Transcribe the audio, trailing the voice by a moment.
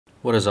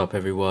What is up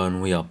everyone,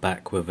 we are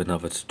back with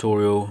another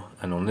tutorial,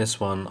 and on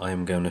this one I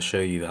am going to show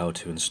you how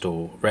to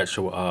install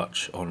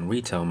Retroarch on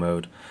retail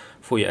mode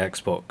for your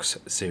Xbox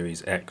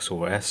Series X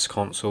or S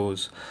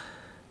consoles.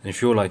 And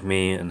if you're like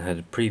me and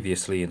had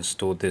previously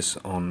installed this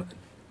on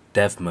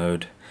dev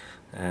mode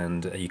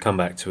and you come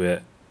back to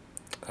it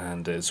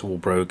and it's all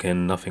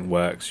broken, nothing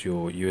works,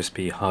 your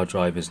USB hard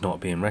drive is not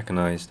being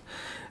recognized,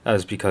 that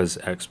is because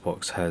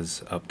Xbox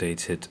has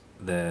updated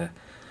their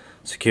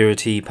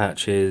security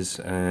patches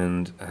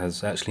and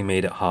has actually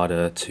made it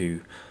harder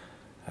to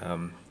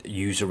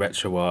use a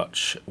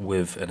Retroarch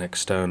with an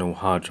external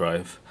hard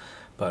drive.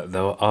 But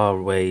there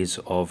are ways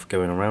of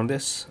going around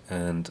this,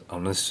 and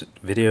on this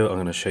video I'm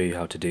going to show you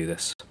how to do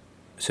this.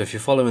 So if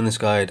you're following this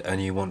guide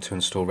and you want to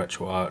install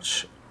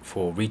Retroarch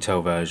for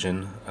retail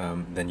version,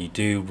 then you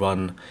do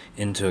run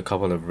into a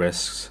couple of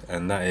risks,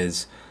 and that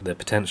is the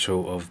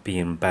potential of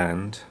being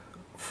banned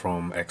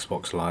from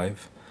Xbox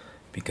Live,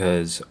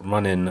 because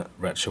running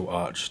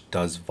Retroarch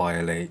does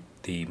violate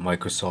the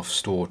Microsoft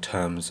Store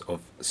Terms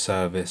of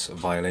Service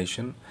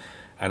violation,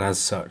 and as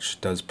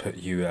such does put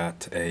you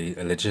at a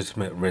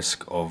legitimate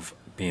risk of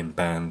being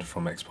banned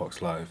from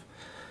Xbox Live.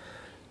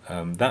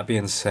 That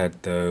being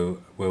said though,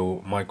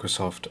 will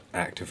Microsoft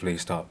actively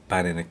start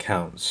banning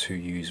accounts who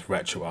use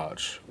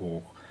Retroarch,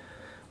 or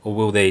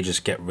will they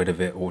just get rid of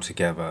it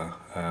altogether,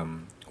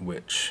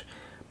 which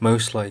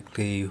most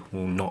likely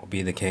will not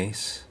be the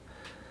case.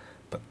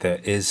 But there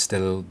is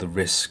still the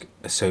risk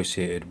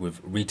associated with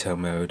retail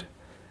mode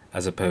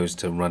as opposed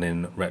to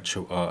running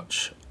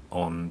Retroarch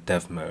on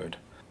dev mode.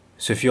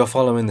 So if you are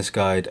following this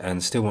guide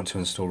and still want to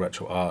install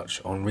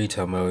Retroarch on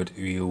retail mode,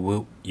 you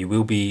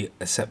will be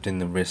accepting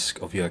the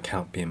risk of your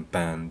account being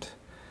banned.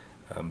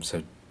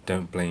 So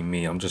don't blame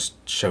me, I'm just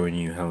showing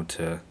you how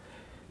to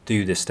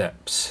do the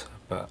steps.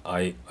 But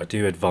I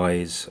do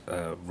advise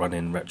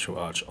running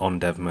Retroarch on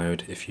dev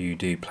mode if you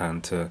do plan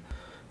to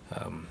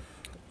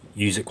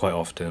use it quite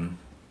often.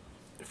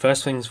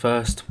 First things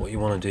first, what you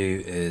want to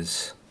do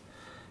is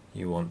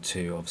you want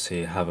to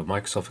obviously have a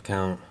Microsoft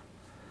account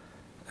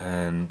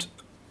and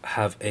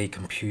have a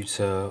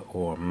computer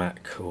or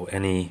Mac or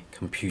any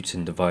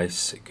computing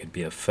device. It could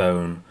be a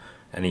phone,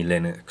 any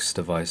Linux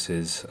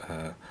devices,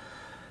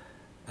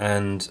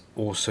 and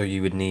also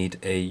you would need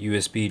a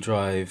USB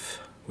drive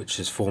which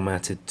is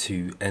formatted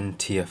to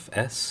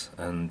NTFS,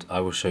 and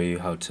I will show you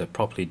how to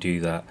properly do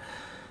that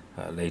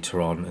later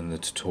on in the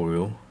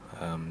tutorial.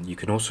 You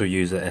can also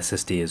use an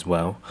SSD as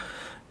well.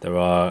 There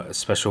are a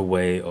special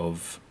way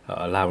of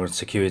allowing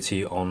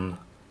security on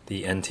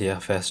the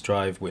NTFS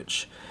drive,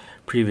 which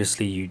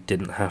previously you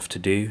didn't have to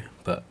do,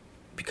 but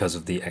because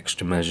of the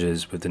extra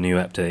measures with the new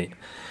update,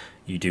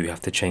 you do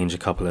have to change a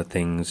couple of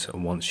things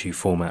once you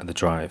format the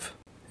drive.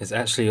 It's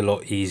actually a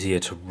lot easier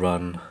to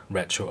run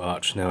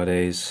Retroarch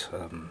nowadays.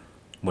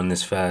 When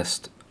this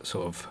first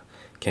sort of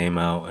came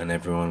out and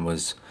everyone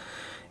was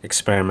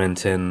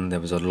experimenting, there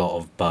was a lot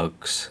of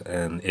bugs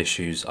and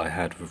issues I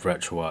had with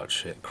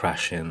Retroarch, it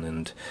crashing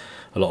and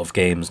a lot of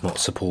games not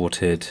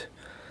supported.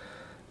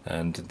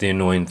 And the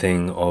annoying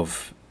thing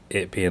of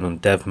it being on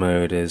dev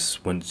mode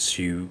is once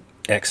you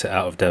exit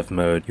out of dev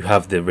mode, you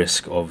have the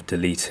risk of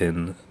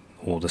deleting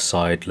all the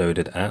side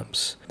loaded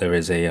apps. There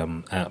is a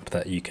app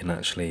that you can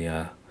actually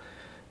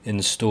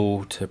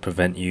install to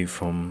prevent you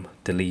from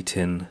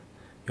deleting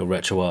your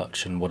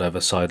Retroarch and whatever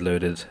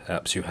side-loaded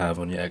apps you have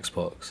on your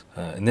Xbox.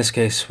 In this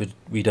case,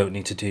 we don't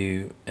need to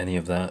do any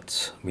of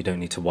that. We don't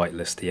need to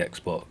whitelist the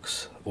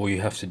Xbox. All you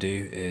have to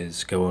do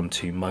is go on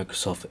to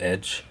Microsoft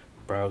Edge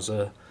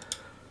browser,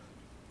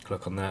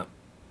 click on that,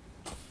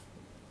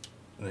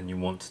 and then you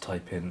want to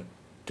type in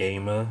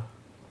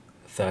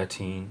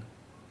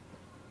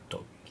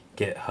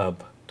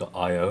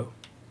gamer13.github.io.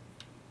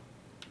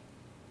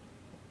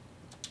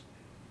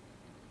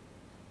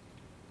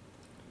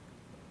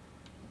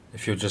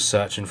 If you're just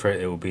searching for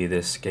it, it will be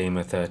this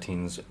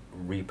Gamer13's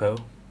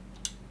repo.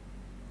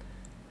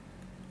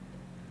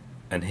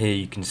 And here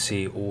you can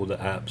see all the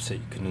apps that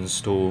you can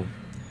install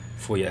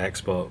for your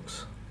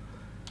Xbox.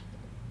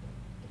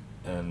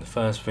 And the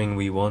first thing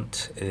we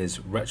want is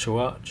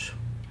Retroarch.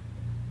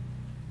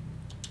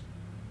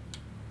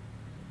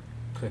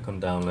 Click on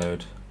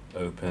download,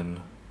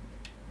 open.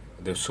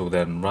 This will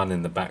then run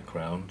in the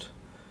background.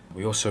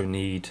 We also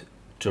need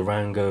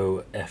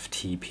Durango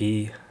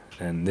FTP.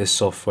 And this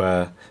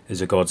software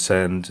is a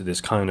godsend. This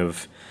kind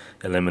of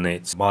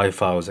eliminates My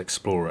Files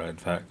Explorer. In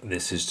fact,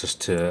 this is just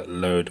to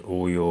load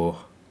all your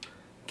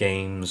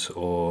games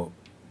or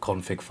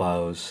config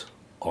files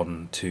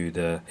onto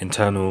the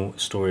internal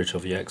storage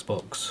of your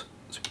Xbox.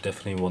 So we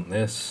definitely want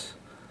this.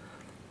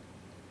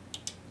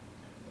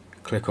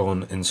 Click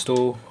on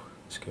install.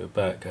 Let's go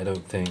back. I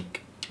don't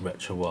think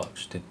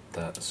Retroarch did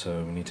that,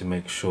 so we need to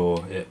make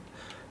sure it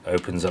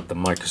opens up the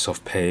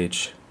Microsoft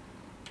page.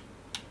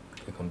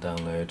 Click on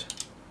download.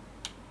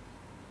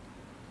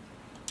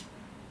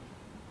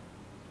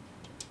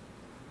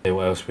 Okay,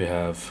 what else we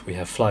have? We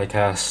have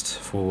Flycast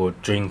for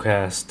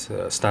Dreamcast,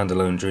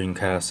 standalone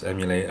Dreamcast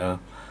emulator,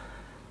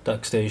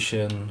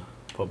 DuckStation,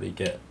 probably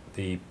get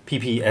the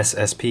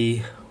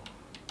PPSSP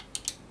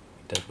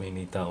definitely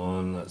need that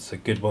one. That's a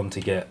good one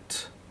to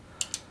get.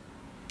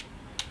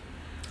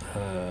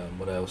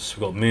 What else?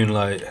 We've got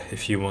Moonlight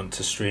if you want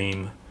to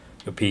stream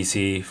your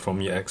PC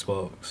from your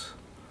Xbox.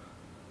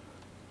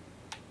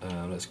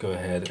 Let's go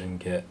ahead and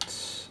get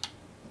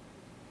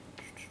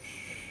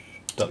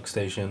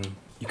DuckStation.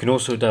 You can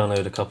also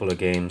download a couple of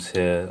games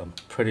here. I'm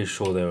pretty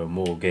sure there are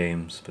more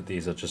games, but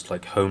these are just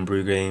like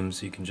homebrew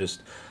games you can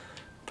just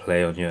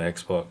play on your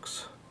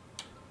Xbox.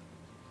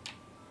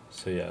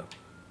 So yeah.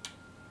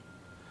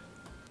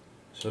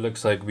 So it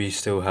looks like we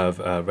still have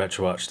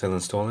Retroarch still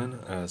installing,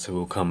 so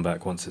we'll come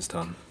back once it's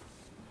done.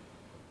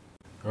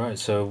 Alright,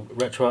 so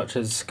Retroarch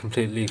has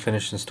completely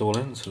finished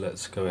installing, so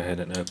let's go ahead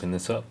and open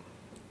this up.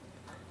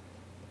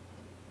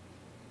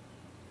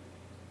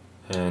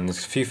 And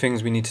there's a few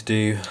things we need to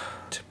do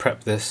to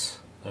prep this,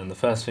 and the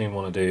first thing we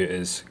want to do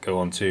is go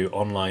on to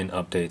Online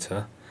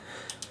Updater.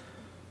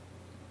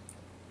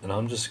 And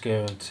I'm just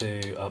going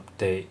to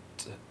update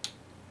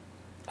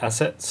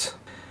assets,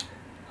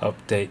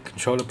 update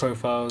controller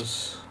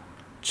profiles,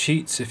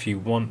 cheats if you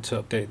want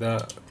to update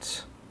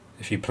that,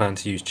 if you plan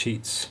to use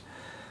cheats,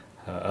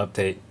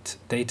 update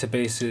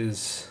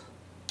databases,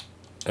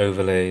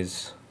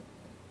 overlays,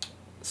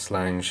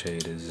 slang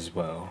shaders as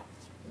well.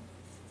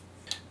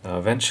 Now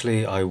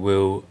eventually I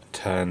will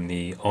turn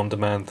the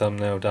on-demand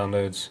thumbnail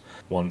downloads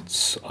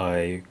once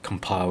I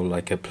compile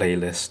like a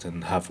playlist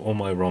and have all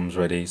my ROMs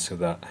ready so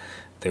that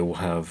they will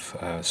have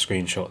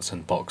screenshots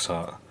and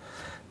Boxart,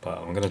 but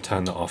I'm going to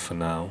turn that off for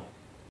now.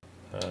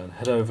 And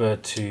head over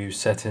to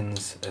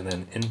settings and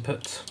then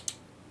input,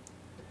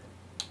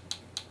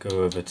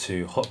 go over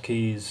to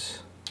hotkeys,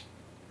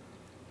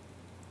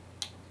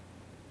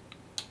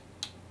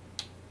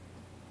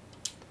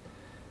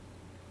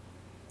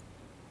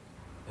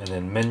 and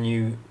then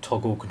menu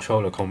toggle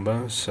controller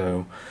combo.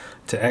 So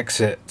to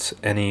exit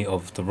any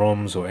of the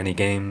ROMs or any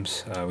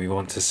games, we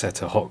want to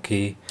set a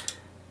hotkey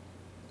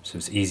so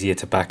it's easier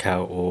to back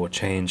out or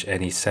change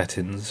any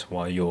settings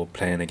while you're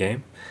playing a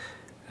game.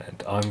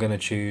 And I'm going to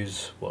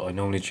choose, what I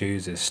normally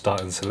choose is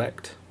start and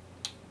select,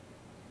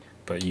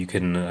 but you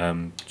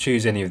can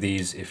choose any of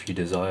these if you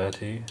desire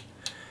to.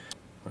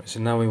 Right, so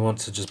now we want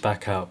to just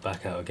back out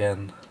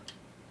again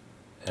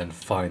and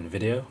find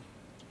video.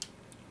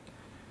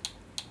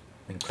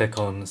 And click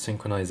on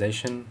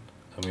synchronization,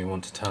 and we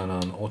want to turn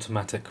on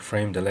automatic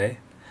frame delay,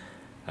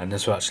 and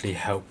this will actually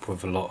help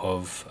with a lot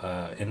of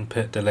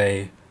input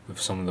delay with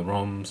some of the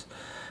ROMs,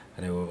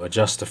 and it will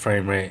adjust the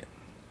frame rate,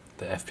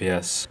 the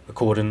FPS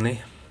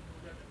accordingly.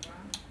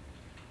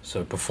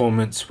 So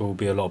performance will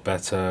be a lot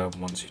better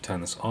once you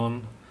turn this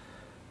on,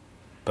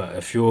 but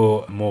if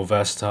you're more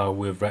versatile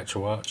with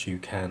Retroarch, you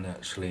can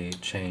actually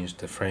change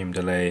the frame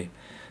delay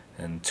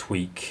and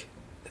tweak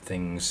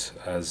things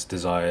as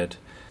desired.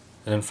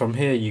 And then from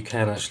here you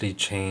can actually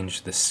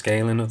change the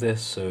scaling of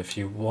this. So if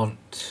you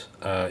want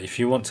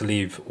to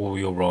leave all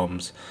your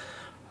ROMs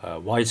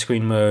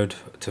widescreen mode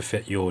to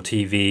fit your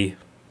TV,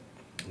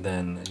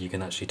 then you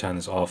can actually turn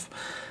this off.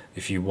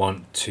 If you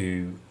want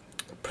to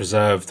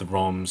preserve the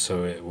ROM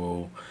so it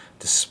will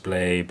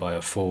display by a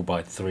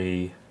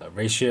 4:3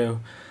 ratio,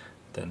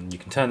 then you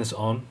can turn this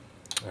on,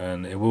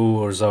 and it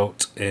will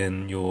result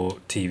in your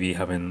TV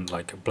having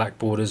like black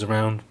borders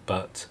around,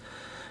 but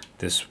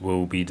this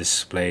will be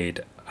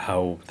displayed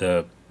how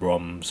the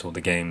ROMs or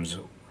the games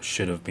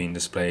should have been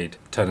displayed.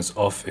 Turn this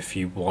off if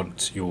you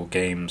want your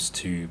games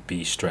to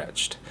be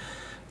stretched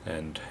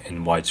and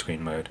in widescreen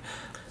mode.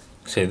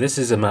 So this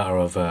is a matter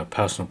of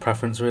personal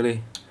preference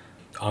really.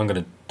 I'm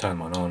going to turn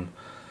mine on.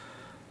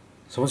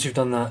 So once you've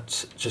done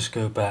that, just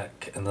go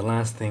back, and the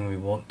last thing we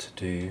want to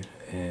do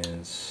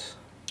is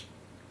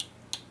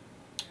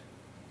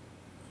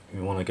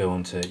we want to go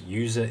onto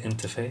user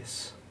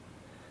interface.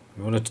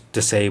 We want to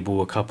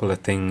disable a couple of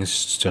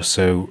things just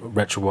so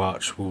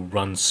Retroarch will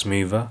run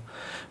smoother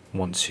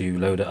once you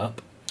load it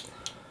up.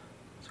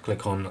 So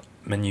click on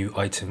menu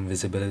item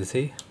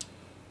visibility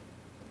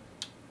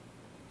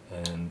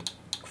and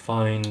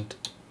find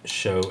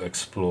show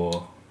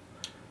explore.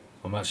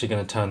 I'm actually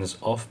going to turn this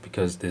off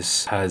because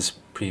this has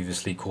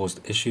previously caused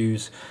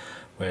issues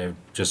where it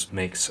just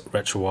makes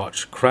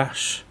Retroarch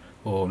crash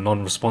or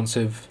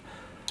non-responsive.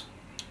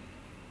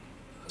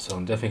 So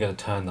I'm definitely going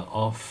to turn that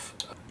off.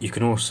 You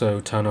can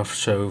also turn off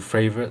show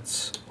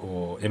favorites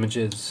or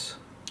images.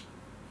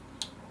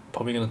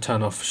 Probably going to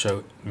turn off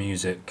show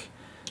music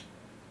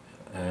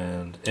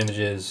and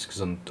images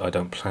because I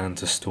don't plan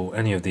to store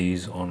any of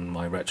these on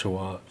my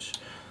Retroarch.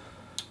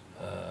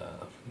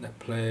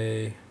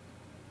 Netplay,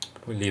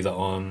 we'll leave that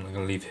on. I'm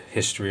going to leave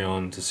history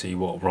on to see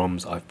what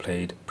ROMs I've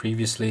played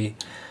previously.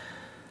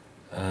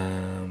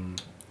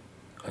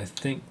 I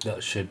think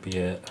that should be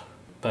it.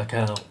 Back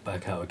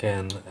out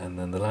again, and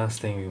then the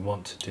last thing we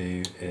want to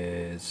do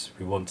is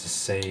we want to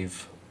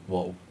save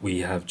what we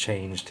have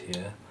changed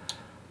here.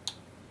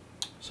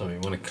 So we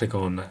want to click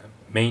on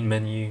main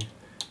menu,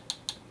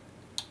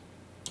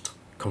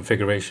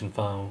 configuration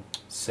file,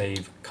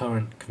 save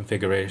current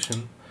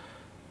configuration,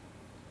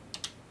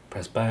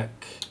 press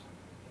back,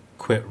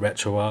 quit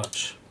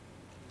Retroarch,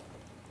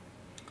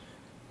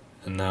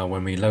 And now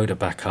when we load it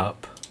back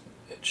up,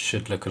 it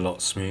should look a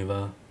lot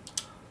smoother.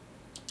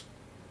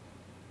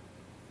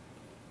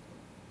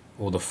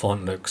 All the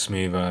font looks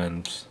smoother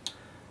and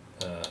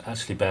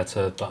actually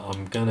better, but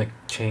I'm gonna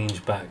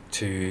change back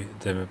to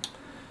the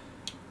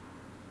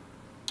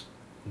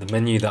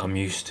menu that I'm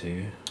used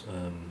to.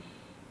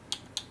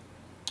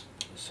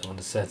 So on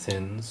the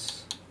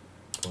settings,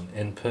 go on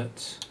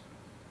input,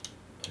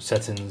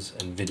 settings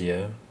and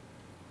video.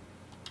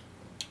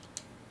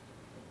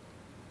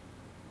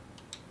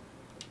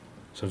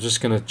 So I'm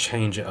just going to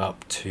change it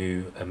up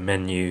to a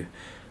menu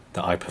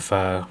that I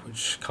prefer,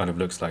 which kind of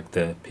looks like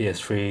the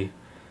PS3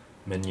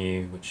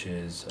 menu, which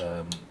is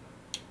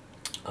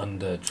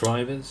under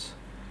drivers.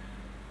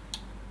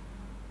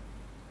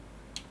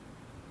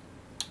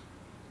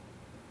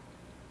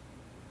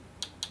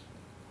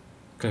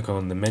 Click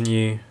on the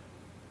menu,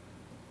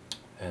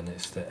 and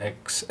it's the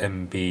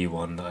XMB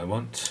one that I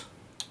want.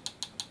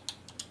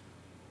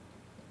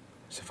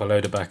 So if I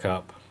load it back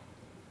up,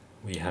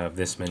 we have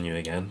this menu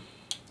again,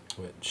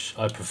 which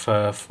I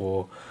prefer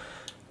for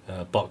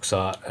box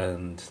art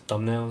and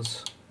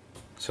thumbnails.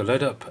 So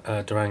load up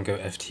Durango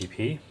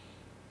FTP,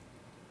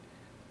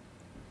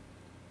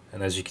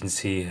 and as you can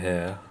see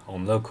here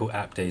on local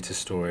app data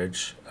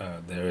storage,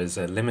 there is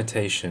a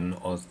limitation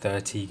of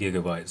 30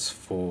 gigabytes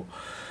for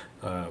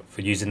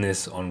using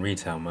this on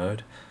retail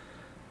mode,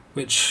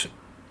 which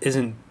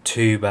isn't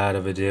too bad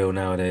of a deal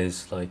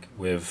nowadays, like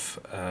with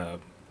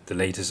the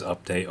latest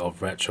update of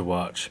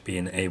Retroarch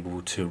being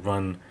able to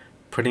run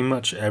pretty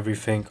much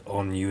everything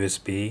on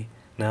USB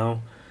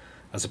now,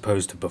 as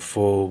opposed to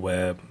before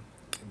where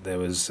there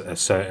was a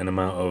certain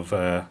amount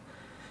of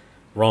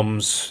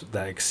ROMs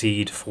that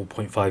exceed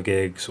 4.5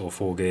 gigs or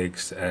 4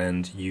 gigs,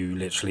 and you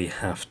literally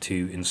have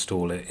to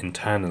install it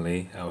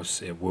internally,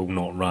 else it will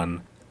not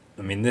run.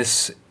 I mean,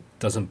 this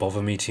doesn't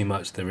bother me too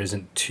much. There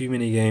isn't too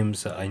many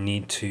games that I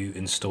need to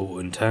install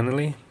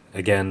internally.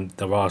 Again,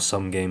 there are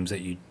some games that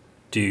you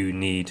do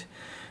need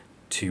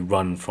to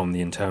run from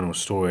the internal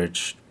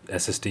storage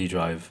SSD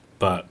drive,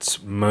 but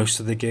most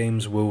of the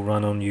games will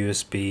run on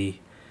USB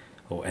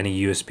or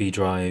any USB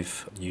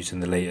drive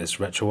using the latest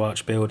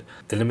Retroarch build.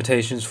 The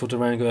limitations for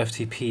Durango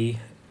FTP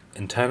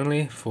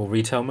internally for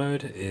retail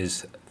mode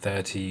is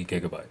 30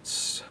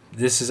 gigabytes.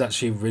 This is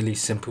actually really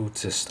simple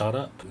to start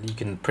up. You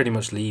can pretty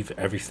much leave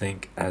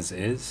everything as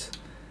is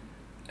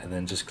and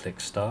then just click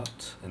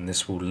start, and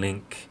this will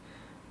link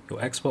your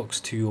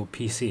Xbox to your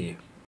PC.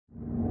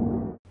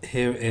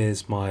 Here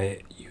is my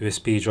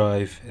USB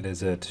drive. It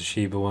is a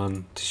Toshiba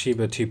one,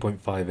 Toshiba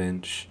 2.5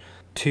 inch,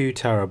 2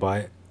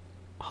 terabyte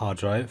hard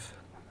drive,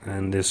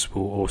 and this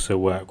will also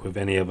work with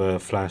any other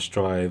flash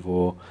drive,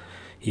 or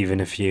even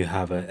if you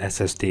have a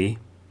SSD,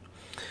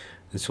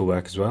 this will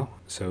work as well.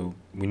 So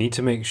we need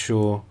to make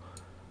sure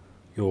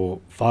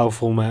your file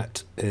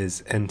format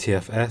is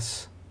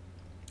NTFS.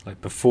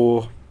 Like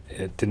before,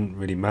 it didn't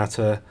really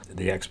matter.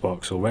 The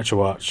Xbox or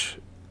Retroarch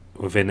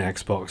within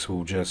Xbox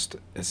will just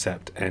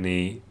accept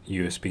any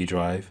USB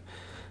drive,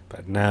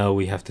 but now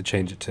we have to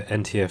change it to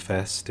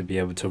NTFS to be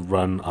able to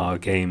run our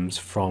games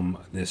from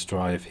this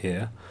drive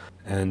here.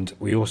 And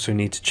we also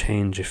need to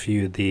change a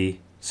few of the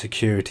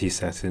security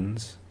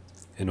settings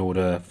in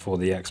order for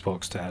the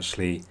Xbox to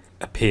actually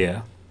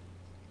appear.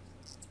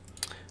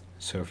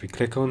 So if we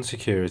click on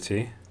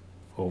security,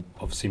 or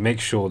obviously make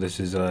sure this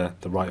is the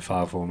right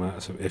file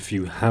format, so if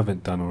you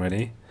haven't done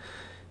already,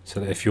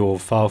 so that if your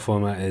file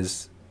format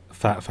is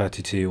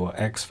FAT32 or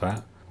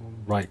exFAT,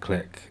 right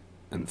click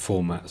and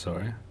format,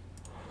 sorry.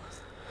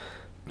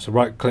 So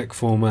right click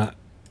format,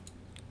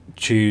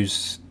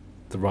 choose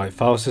the right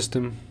file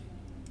system,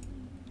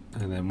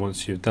 and then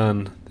once you've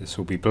done, this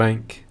will be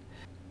blank,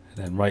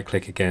 and then right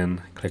click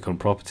again, click on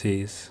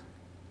properties,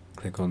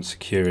 click on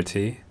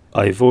security.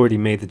 I've already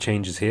made the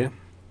changes here,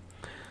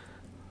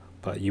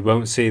 but you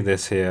won't see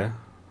this here,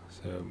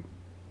 so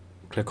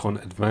click on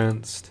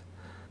advanced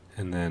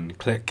and then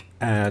click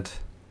add,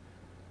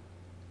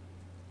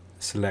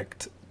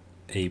 select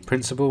a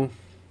principal,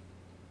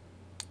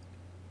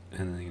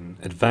 and then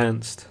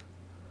advanced,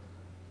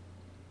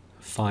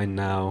 find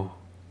now,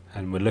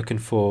 and we're looking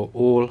for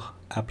all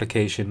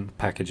application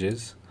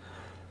packages.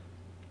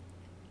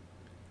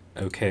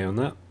 OK on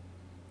that,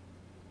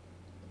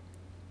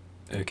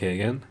 OK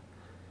again,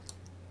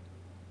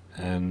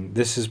 and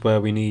this is where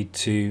we need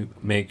to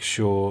make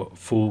sure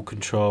full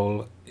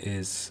control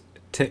is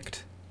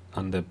ticked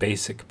under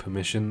basic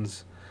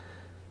permissions.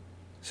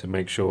 So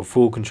make sure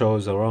full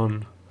controls are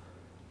on.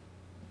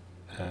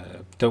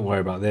 Don't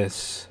worry about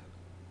this.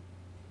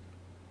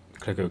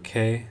 Click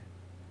OK.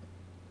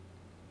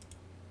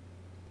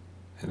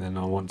 And then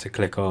I want to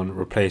click on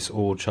replace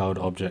all child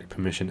object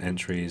permission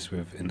entries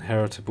with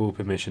inheritable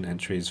permission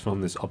entries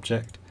from this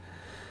object.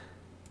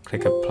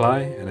 Click apply,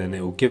 and then it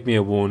will give me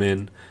a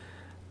warning.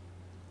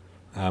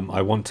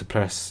 I want to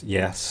press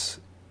yes.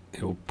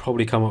 It will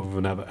probably come up with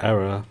another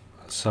error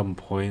at some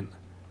point,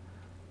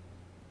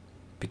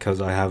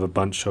 because I have a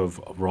bunch of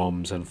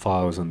ROMs and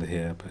files under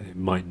here, but it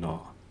might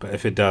not. But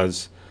if it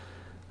does,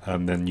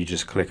 then you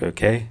just click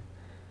OK.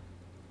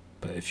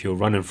 But if you're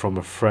running from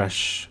a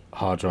fresh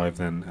hard drive,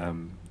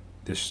 then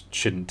this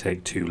shouldn't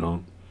take too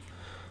long.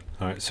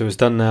 Alright, so it's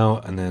done now,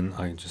 and then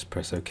I can just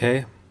press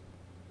OK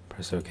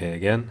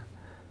again.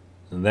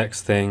 The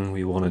next thing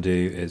we want to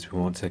do is we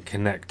want to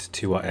connect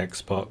to our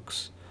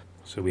Xbox.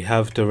 So we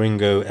have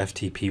Durango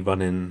FTP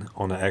running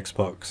on our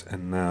Xbox,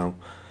 and now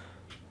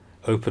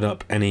open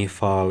up any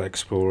file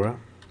explorer,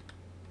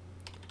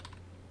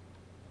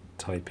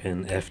 type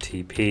in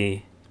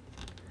FTP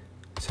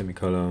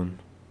semicolon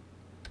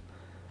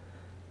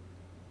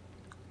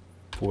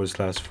 /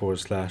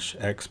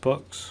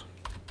 Xbox,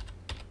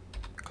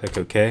 click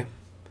OK,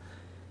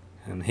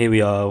 and here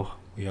we are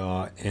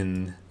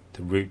in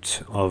the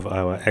root of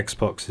our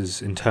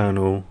Xbox's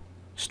internal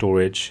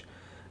storage,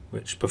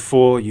 which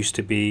before used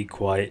to be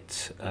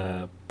quite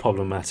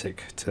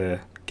problematic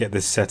to get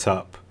this set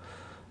up,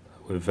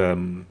 with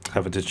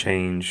having to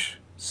change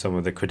some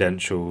of the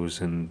credentials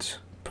and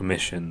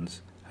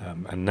permissions,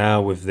 and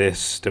now with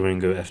this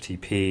Durango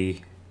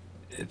FTP,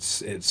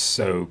 it's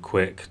so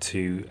quick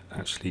to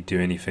actually do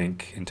anything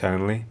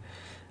internally,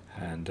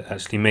 and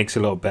actually makes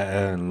it a lot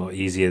better and a lot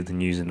easier than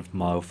using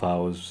File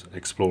Files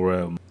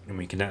Explorer, and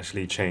we can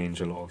actually change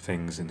a lot of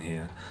things in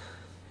here.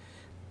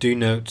 Do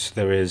note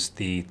there is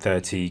the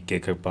 30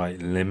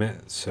 gigabyte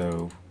limit,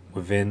 so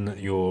within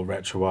your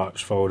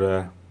Retroarch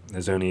folder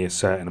there's only a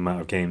certain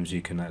amount of games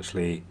you can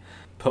actually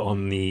put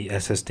on the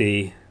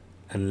SSD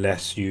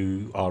unless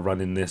you are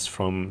running this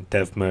from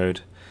dev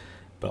mode,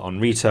 but on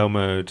retail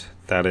mode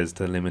that is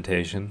the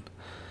limitation.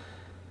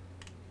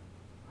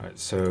 Alright,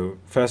 so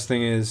first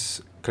thing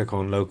is click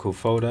on local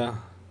folder,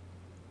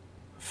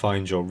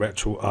 find your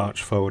Retroarch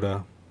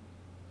folder,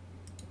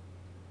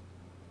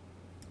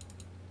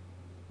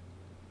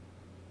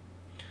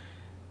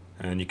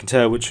 and you can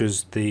tell which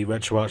is the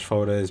Retroarch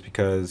folder is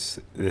because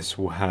this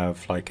will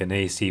have like an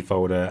AC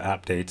folder,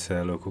 app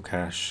data, local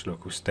cache,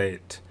 local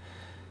state.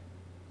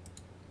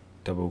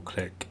 Double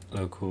click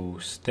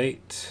local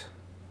state,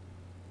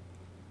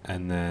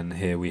 and then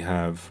here we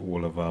have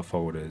all of our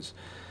folders.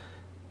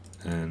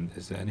 And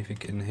is there anything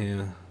in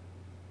here?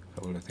 A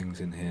couple of things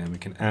in here. We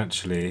can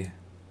actually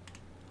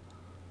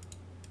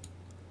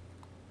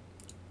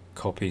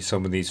copy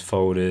some of these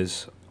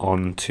folders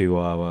onto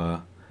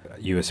our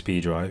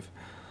USB drive.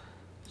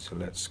 So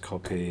let's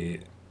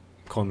copy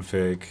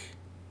config,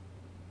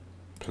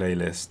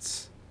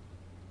 playlists,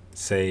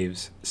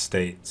 saves,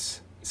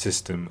 states,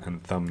 system,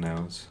 and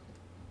thumbnails.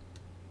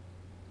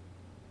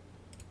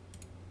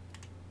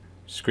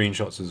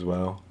 Screenshots as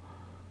well.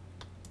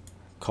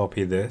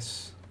 Copy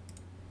this.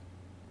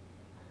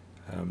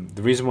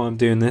 The reason why I'm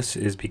doing this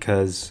is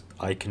because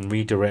I can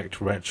redirect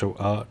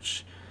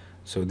Retroarch.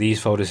 So these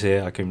folders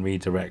here, I can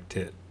redirect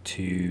it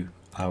to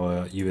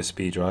our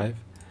USB drive.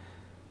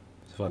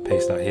 So if I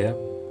paste that here,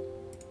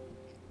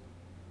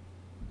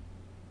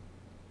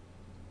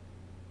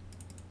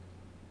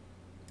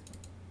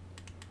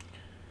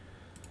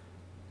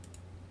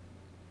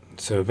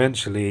 so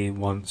eventually,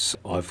 once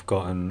I've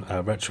gotten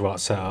Retroarch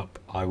set up,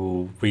 I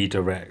will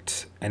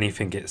redirect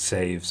anything it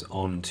saves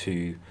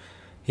onto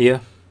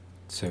here.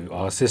 So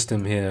our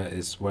system here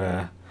is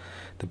where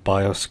the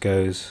BIOS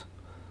goes,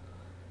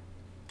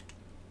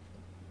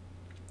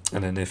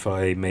 and then if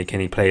I make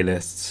any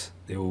playlists,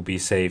 it will be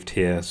saved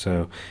here.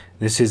 So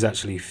this is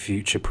actually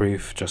future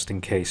proof, just in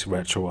case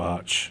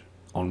Retroarch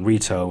on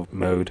retail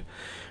mode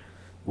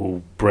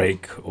will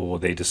break or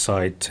they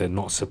decide to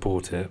not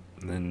support it.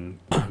 And then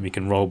we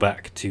can roll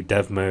back to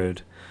dev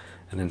mode,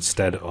 and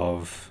instead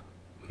of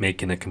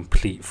making a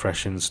complete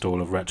fresh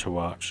install of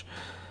Retroarch,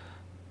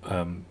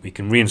 we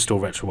can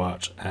reinstall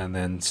Retroarch and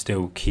then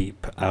still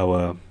keep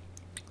our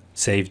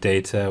save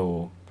data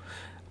or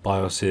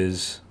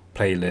BIOSes,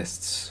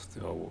 playlists,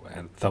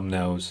 and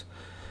thumbnails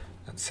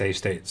and save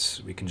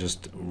states. We can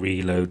just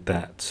reload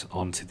that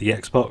onto the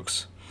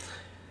Xbox.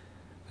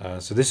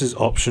 So this is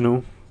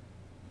optional,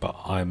 but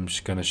I'm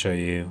just going to show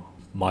you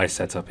my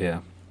setup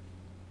here.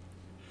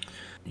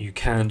 You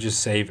can just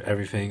save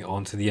everything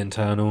onto the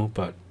internal,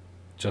 but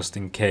just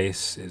in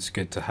case, it's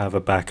good to have a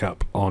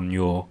backup on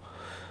your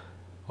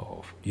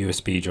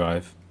USB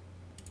drive.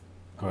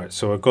 Alright,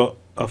 so I've got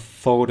a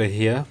folder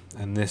here,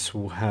 and this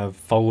will have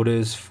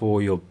folders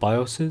for your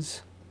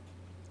BIOSes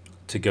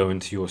to go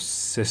into your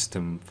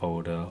system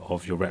folder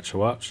of your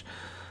Retroarch.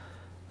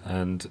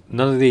 And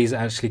none of these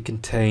actually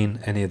contain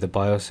any of the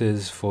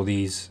BIOSes for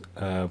these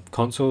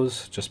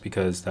consoles, just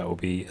because that will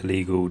be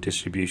illegal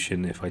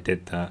distribution if I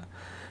did that,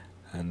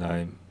 and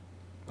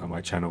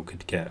my channel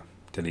could get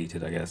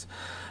deleted, I guess.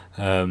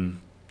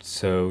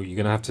 So you're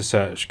gonna have to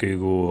search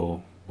Google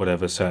or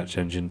whatever search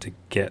engine to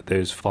get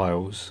those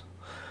files,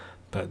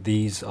 but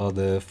these are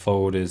the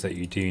folders that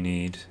you do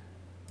need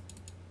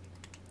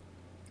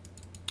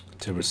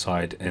to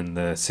reside in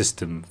the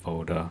system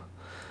folder.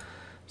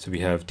 So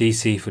we have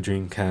DC for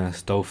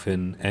Dreamcast,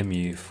 Dolphin,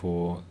 MU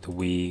for the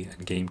Wii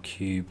and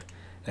GameCube,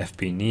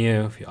 FB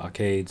Neo for your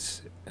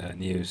arcades,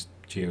 Neo's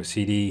Geo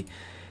CD,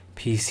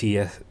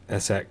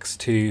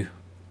 PCSX2,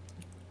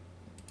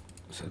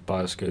 so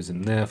BIOS goes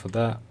in there for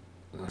that.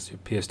 That's your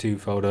PS2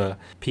 folder,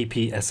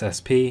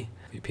 PPSSP,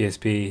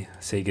 PSP,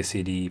 Sega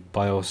CD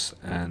BIOS,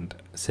 and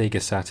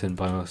Sega Saturn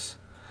BIOS.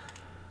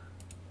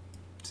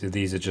 So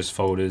these are just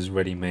folders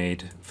ready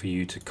made for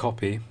you to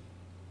copy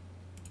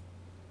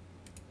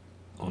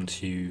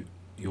onto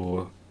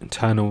your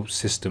internal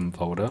system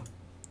folder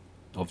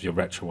of your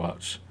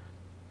Retroarch.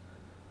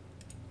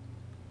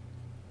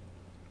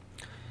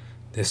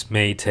 This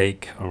may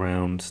take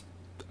around,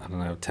 I don't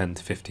know, 10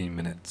 to 15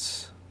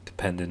 minutes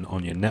depending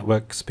on your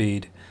network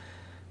speed,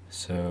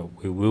 so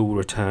we will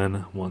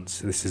return once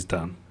this is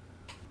done.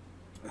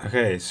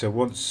 Okay, so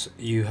once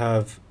you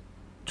have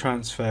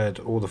transferred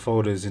all the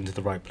folders into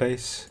the right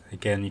place,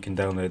 again you can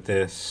download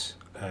this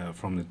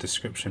from the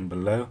description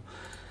below.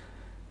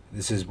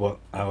 This is what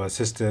our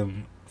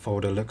system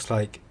folder looks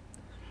like,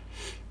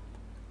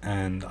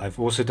 and I've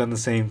also done the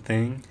same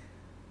thing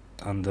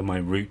under my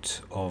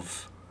root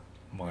of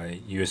my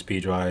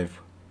USB drive,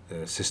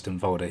 the system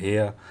folder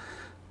here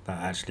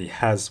that actually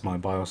has my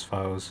BIOS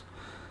files.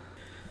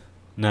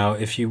 Now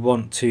if you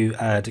want to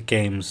add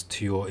games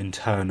to your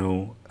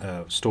internal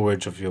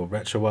storage of your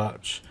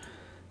Retroarch,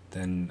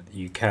 then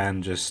you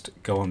can just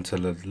go onto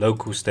the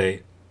local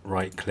state,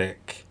 right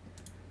click,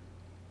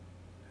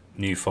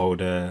 new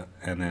folder,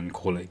 and then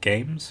call it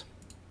games.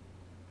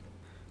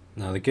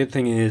 Now the good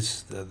thing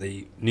is that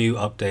the new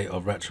update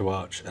of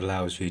Retroarch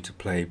allows you to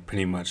play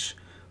pretty much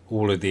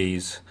all of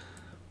these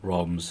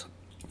ROMs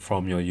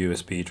from your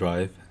USB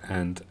drive,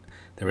 and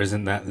there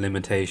isn't that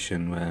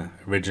limitation where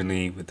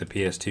originally with the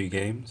PS2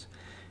 games,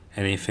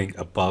 anything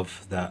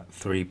above that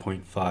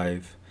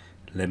 3.5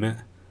 limit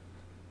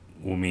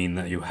will mean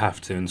that you have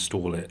to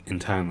install it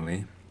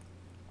internally.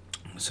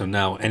 So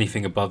now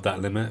anything above that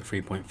limit,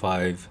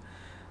 3.5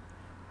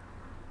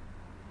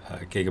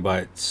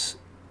 gigabytes,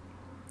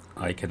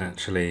 I can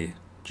actually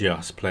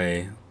just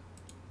play,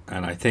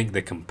 and I think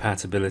the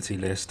compatibility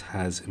list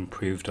has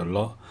improved a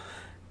lot,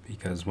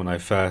 because when I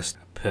first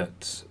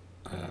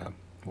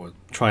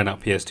trying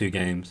out PS2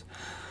 games,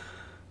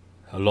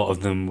 a lot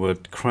of them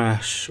would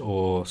crash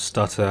or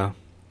stutter.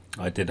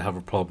 I did have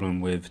a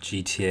problem with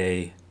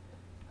GTA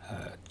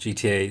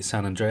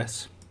San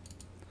Andreas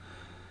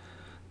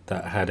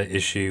that had an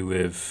issue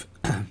with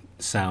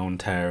sound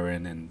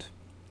tearing and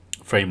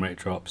frame rate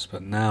drops,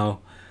 but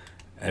now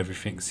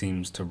everything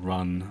seems to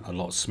run a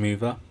lot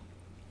smoother,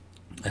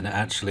 and it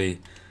actually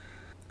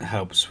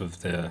helps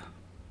with the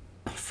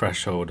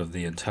threshold of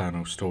the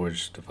internal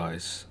storage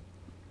device.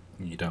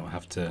 You don't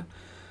have to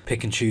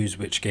pick and choose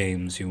which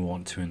games you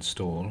want to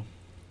install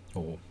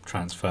or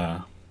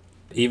transfer.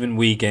 Even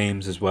Wii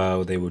games as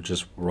well, they will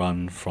just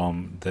run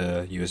from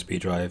the USB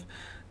drive.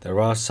 There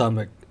are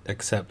some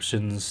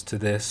exceptions to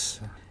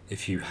this.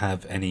 If you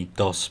have any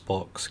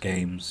DOSBox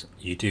games,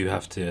 you do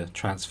have to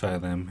transfer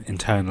them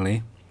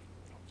internally.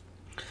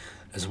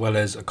 As well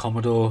as a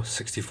Commodore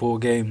 64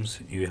 games,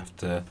 you have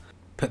to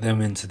put them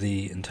into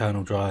the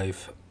internal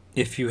drive.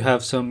 If you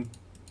have some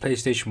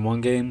PlayStation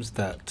 1 games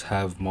that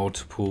have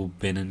multiple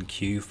bin and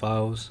queue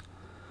files,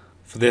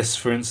 for this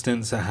for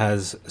instance, it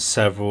has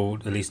several,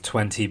 at least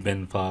 20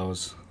 bin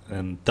files,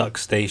 and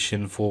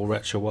DuckStation for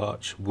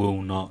Retroarch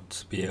will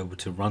not be able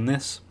to run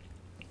this.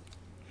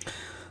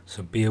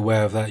 So be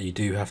aware of that. You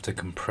do have to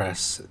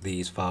compress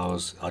these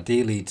files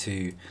ideally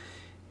to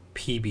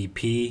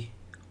PBP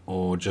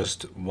or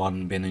just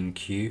one bin and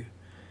queue.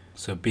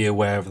 So be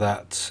aware of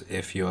that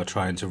if you are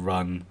trying to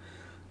run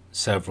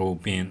several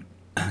bin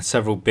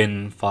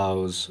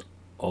files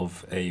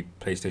of a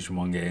PlayStation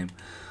 1 game.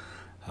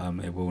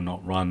 It will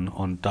not run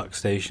on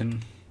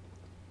DuckStation.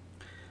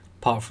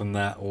 Apart from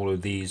that, all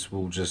of these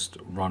will just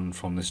run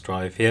from this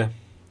drive here.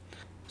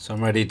 So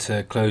I'm ready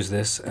to close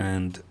this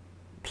and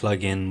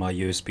plug in my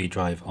USB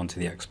drive onto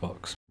the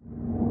Xbox.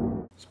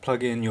 Just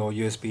plug in your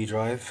USB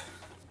drive.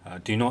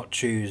 Do not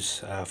choose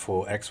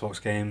for Xbox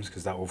games,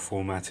 because that will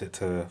format it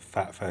to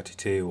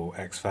FAT32 or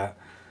exFAT.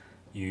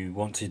 You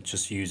want to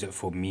just use it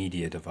for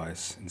media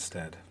device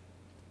instead.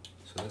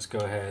 So let's go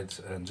ahead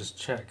and just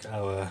check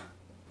how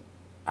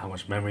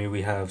much memory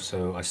we have.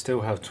 So I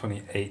still have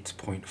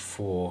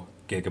 28.4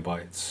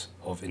 gigabytes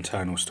of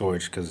internal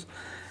storage, because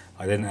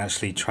I didn't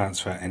actually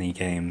transfer any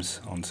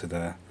games onto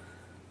the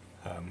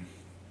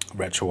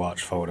Retroarch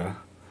folder.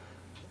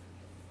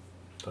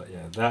 But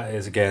yeah, that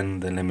is again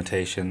the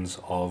limitations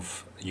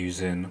of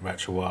using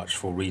Retroarch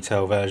for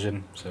retail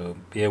version. So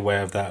be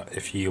aware of that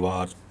if you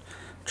are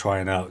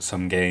trying out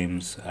some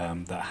games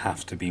that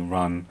have to be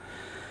run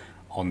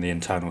on the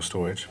internal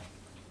storage.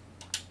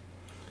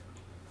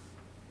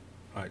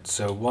 Right,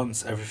 so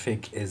once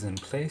everything is in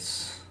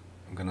place,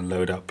 I'm going to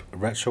load up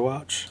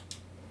Retroarch.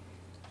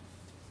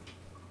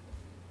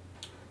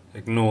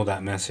 Ignore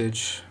that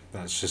message,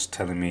 that's just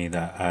telling me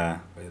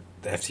that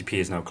the FTP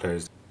is now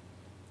closed.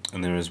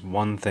 And there is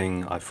one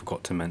thing I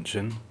forgot to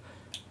mention,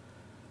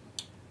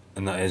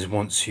 and that is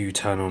once you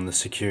turn on the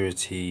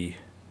security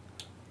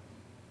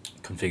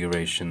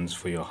configurations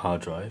for your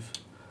hard drive,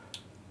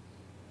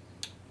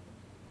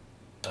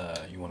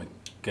 you want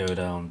to go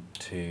down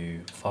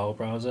to File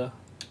Browser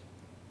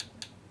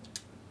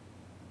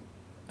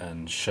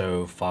and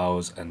Show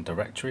Files and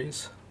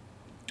Directories.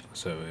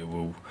 so it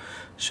will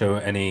show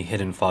any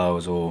hidden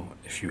files or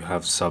if you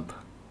have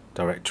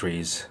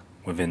subdirectories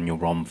within your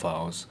ROM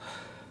files.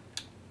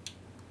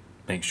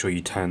 Make sure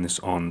you turn this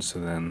on so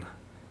then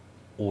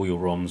all your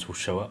ROMs will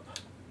show up.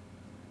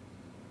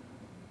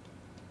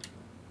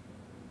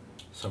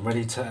 So I'm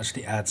ready to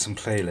actually add some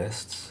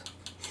playlists.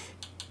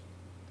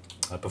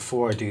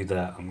 Before I do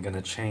that, I'm going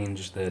to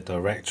change the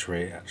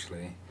directory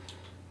actually.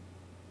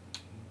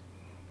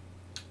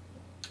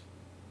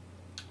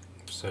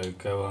 So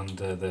go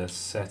under the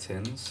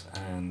settings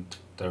and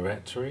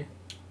directory.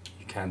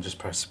 You can just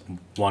press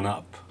 1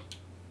 up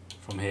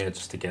from here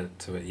just to get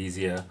to it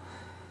easier.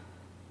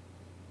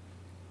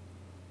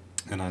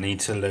 And I need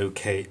to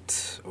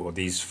locate all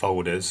these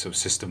folders, so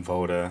system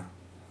folder,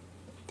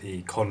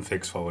 the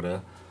configs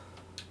folder,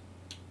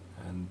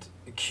 and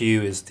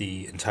Q is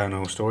the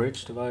internal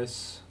storage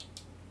device.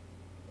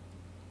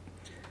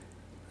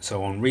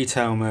 So on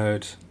retail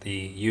mode,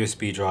 the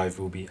USB drive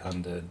will be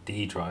under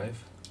D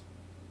drive.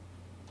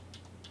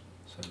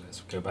 So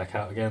let's go back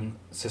out again.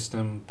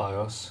 System,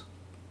 BIOS,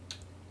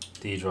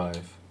 D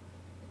drive.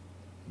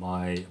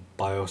 My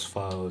BIOS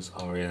files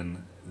are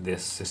in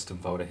this system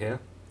folder here.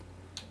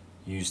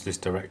 Use this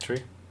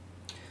directory.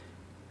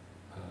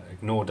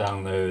 Ignore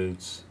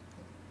downloads,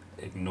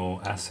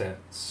 ignore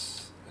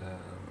assets,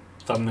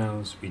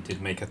 thumbnails. We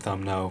did make a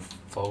thumbnail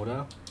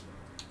folder.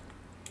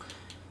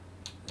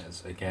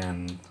 There's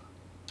again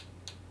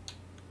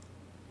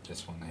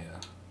this one here.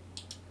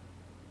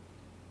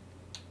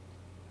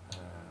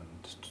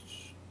 And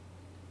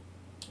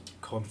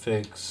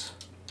configs.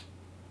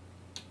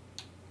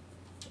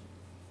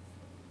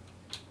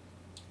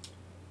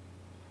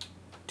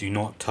 Do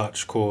not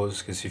touch cores,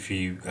 because if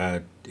you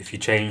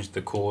change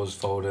the cores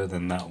folder,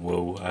 then that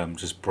will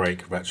just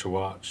break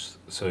Retroarch.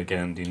 So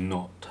again, do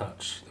not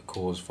touch the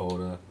cores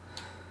folder.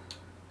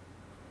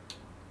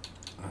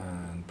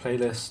 And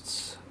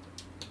playlists.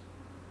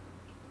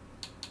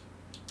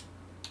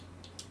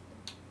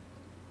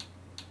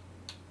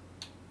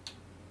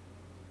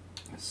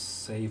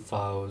 Save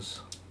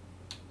files.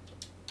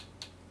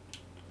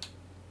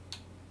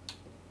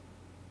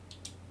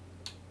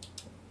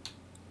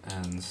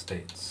 And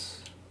states.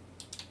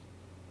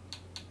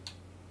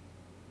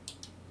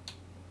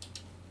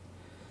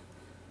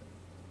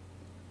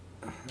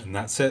 And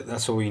that's it.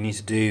 That's all you need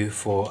to do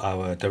for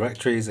our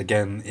directories.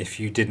 Again, if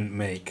you didn't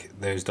make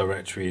those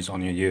directories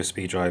on your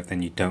USB drive,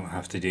 then you don't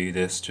have to do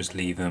this. Just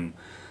leave them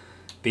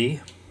be.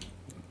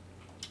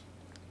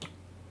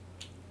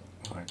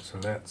 Alright, so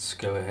let's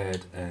go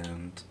ahead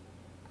and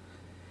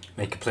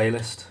make a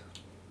playlist.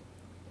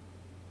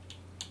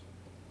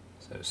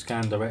 So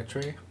scan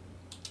directory,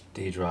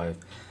 D drive.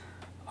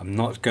 I'm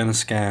not going to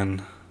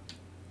scan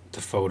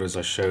the folders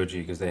I showed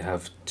you because they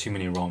have too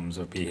many ROMs.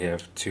 I'll be here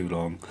for too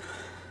long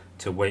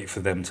to wait for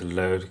them to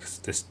load, because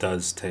this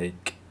does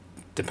take,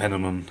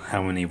 depending on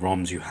how many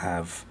ROMs you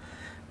have,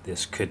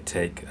 this could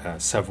take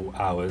several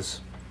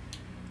hours.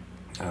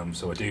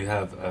 So I do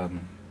have a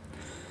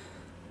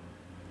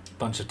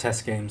bunch of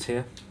test games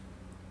here.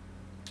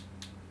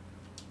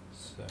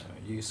 So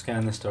you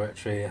scan this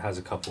directory, it has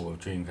a couple of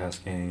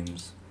Dreamcast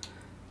games,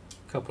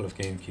 a couple of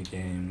GameCube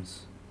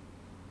games,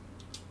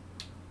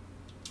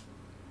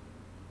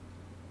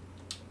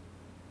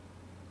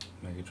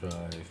 Mega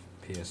Drive,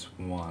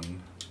 PS1,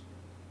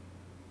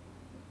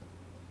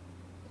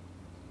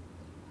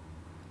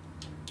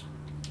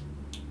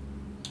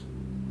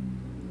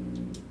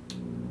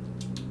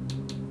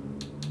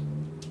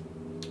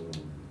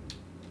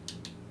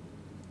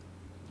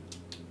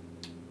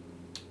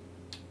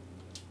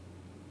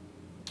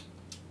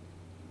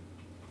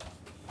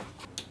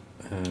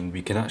 and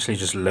we can actually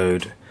just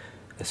load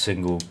a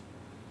single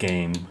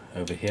game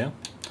over here.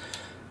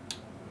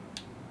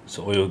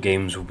 So all your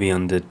games will be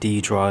under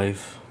D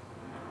drive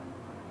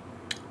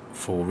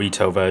for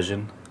retail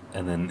version,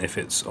 and then if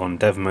it's on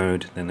dev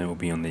mode, then it will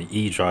be on the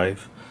E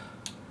drive.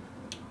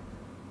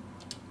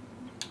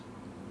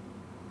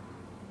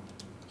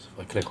 So if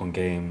I click on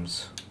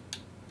games,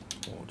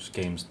 or just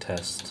games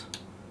test,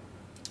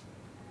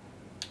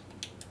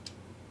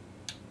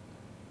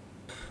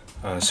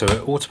 so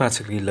it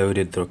automatically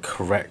loaded the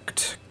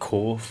correct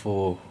core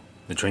for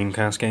the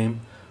Dreamcast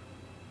game.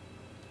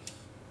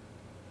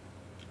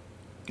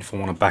 If I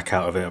want to back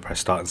out of it, I press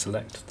start and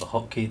select the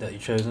hotkey that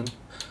you've chosen.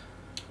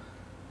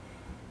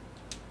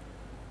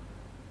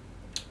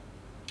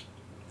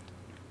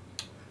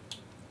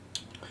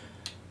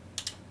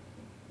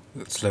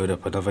 Let's load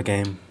up another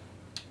game.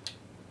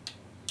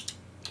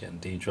 Again,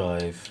 D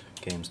drive,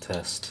 games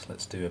test.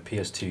 Let's do a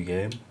PS2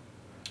 game.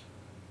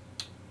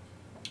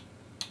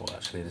 Or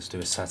actually, let's do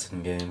a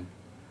Saturn game.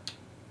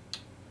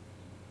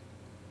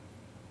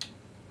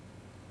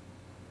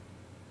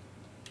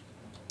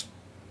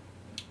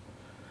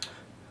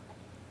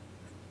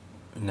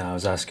 Now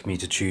it's asking me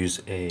to choose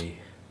a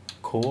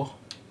core,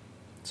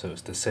 so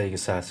it's the Sega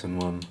Saturn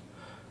one.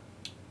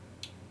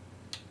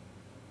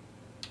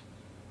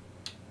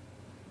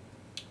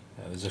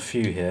 There's a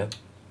few here,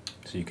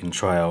 so you can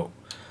try out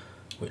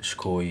which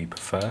core you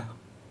prefer.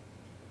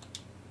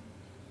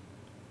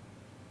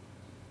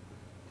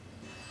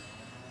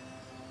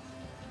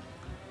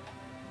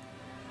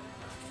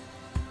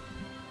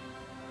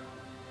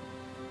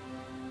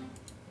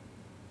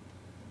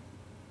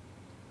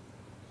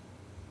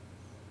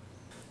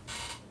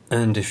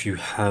 And if you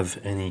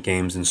have any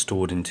games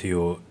installed into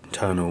your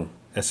internal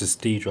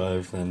SSD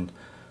drive, then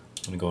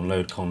I'm going to go on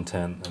load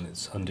content, and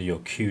it's under your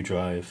Q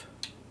drive.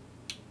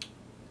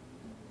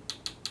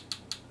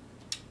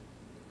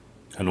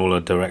 And all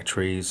the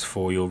directories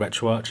for your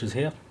Retroarch is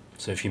here.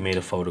 So if you made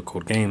a folder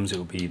called games, it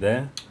will be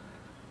there.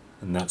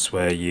 And that's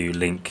where you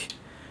link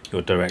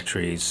your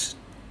directories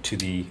to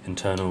the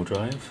internal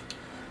drive.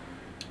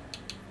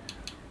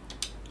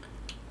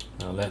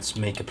 Now let's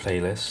make a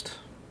playlist.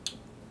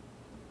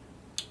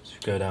 So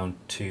go down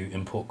to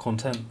import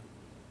content.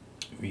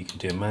 You can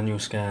do a manual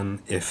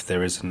scan if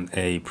there isn't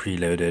a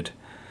preloaded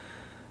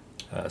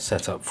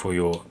setup for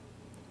your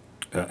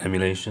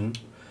emulation,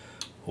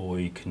 or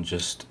you can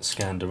just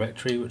scan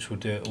directory, which will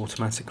do it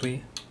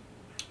automatically.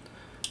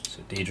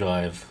 So D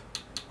drive,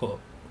 got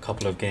a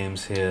couple of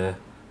games here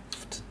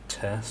to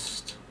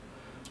test.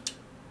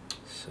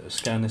 So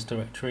scan this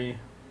directory.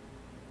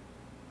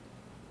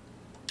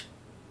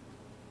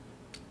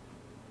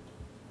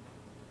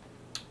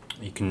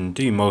 You can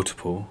do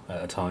multiple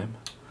at a time.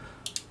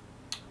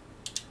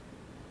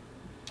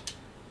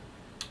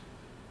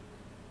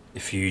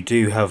 If you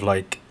do have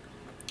like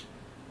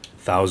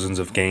thousands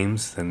of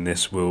games, then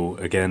this will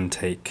again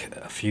take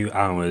a few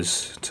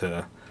hours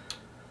to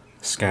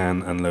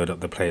scan and load up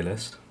the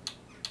playlist.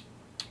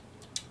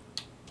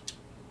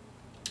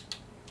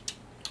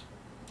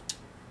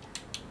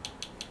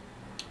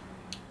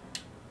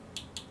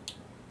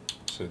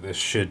 So this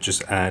should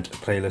just add a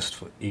playlist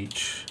for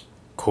each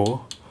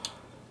core.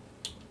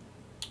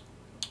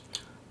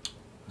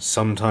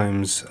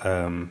 Sometimes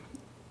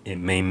it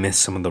may miss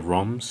some of the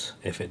ROMs.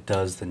 If it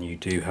does, then you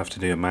do have to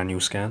do a manual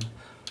scan.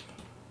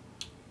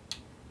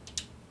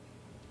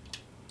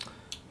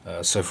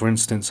 So for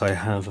instance, I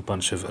have a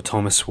bunch of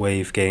Atomic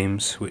Wave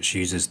games which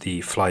uses the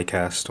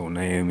Flycast or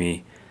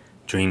Naomi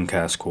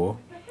Dreamcast core,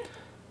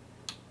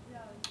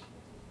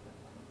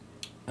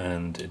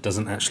 and it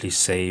doesn't actually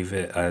save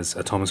it as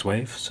Atomic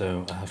Wave,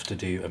 so I have to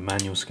do a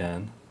manual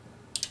scan,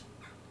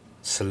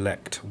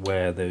 select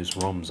where those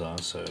ROMs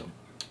are. So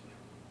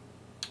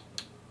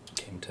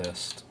game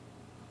test,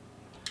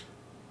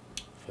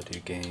 if I do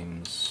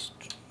games,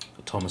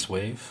 Atomic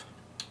Wave,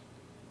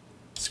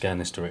 scan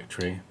this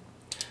directory,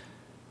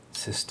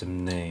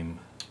 system name,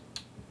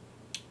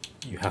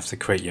 you have to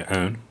create your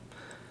own.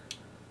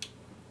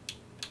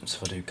 So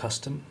if I do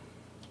custom,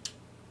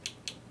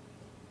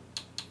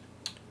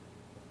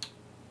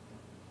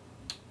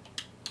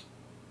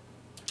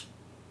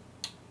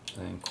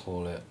 and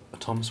call it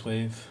Atomic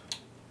Wave.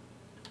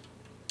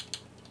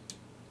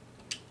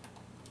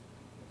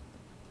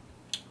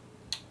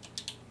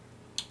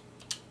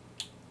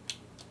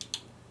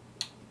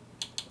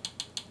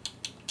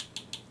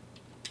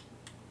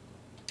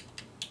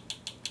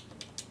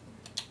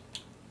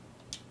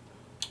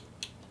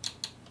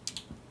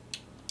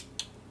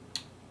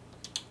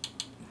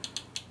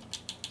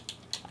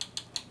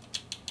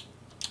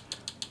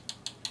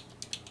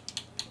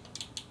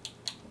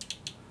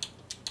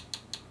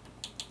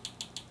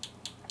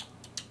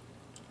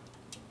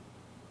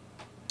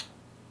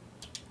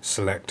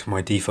 Select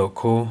my default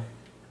core,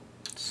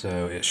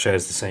 so it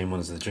shares the same one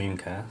as the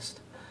Dreamcast.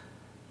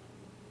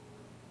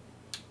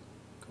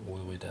 Go all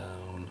the way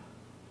down.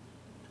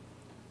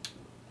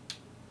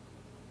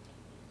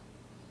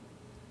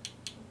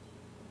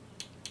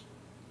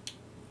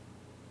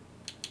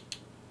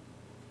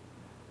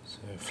 So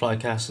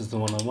Flycast is the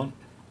one I want.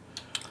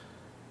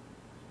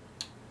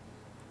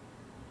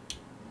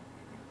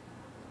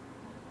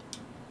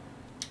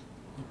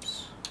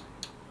 Oops.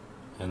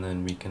 And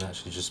then we can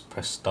actually just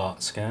press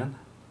start scan.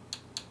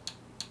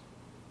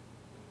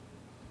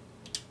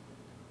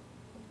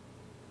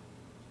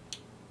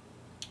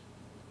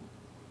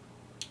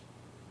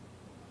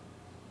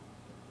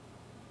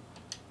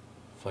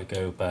 If I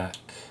go back,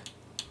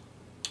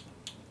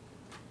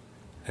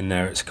 and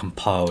there it's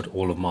compiled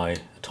all of my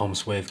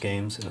Atomic Wave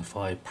games, and if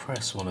I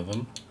press one of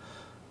them,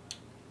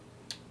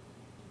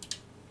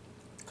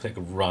 click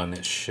run,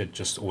 it should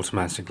just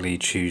automatically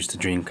choose the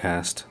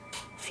Dreamcast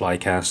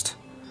Flycast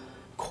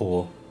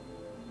core.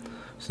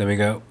 So there we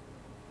go,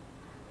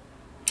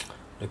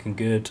 looking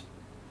good.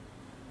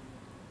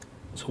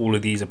 So all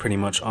of these are pretty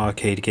much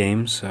arcade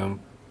games, so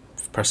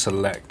press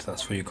select,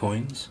 that's for your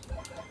coins.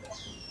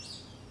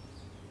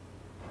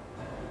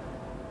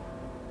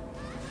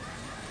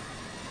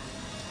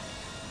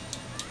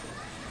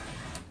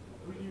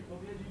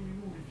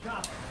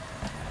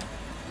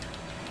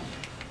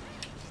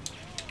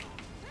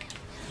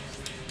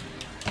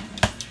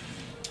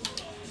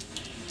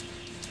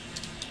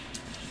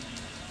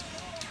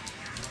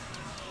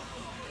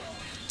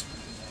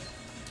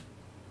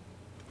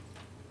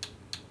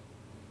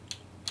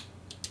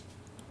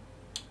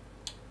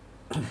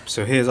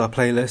 So here's our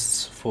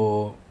playlists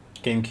for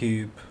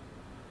GameCube,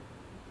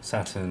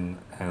 Saturn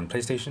and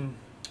PlayStation.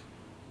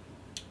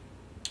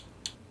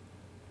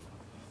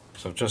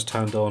 So I've just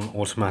turned on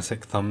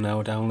automatic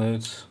thumbnail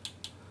downloads.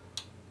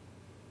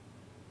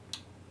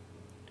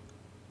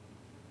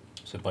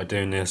 So by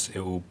doing this,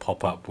 it will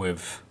pop up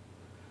with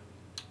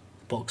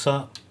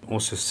Boxart.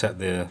 Also set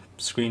the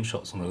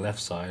screenshots on the left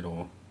side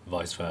or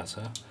vice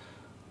versa.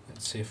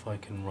 Let's see if I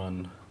can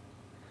run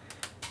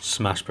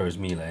Smash Bros.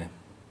 Melee.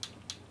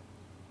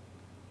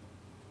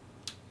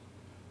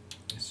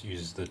 This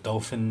uses the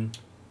Dolphin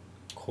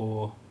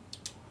core.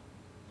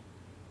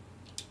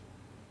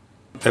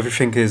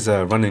 Everything is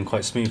running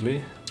quite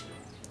smoothly,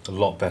 a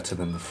lot better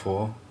than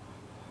before.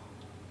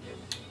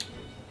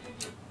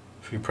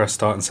 If we press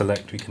start and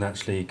select, we can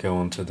actually go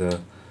onto the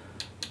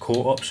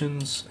core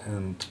options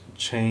and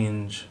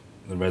change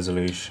the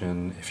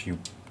resolution if you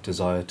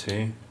desire to.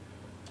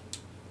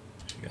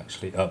 You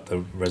actually up the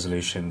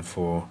resolution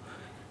for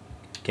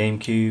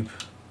GameCube,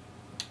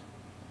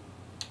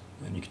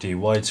 and you can do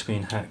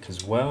widescreen hack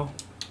as well.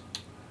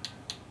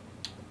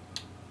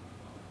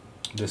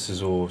 This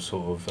is all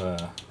sort of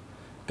a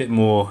bit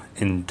more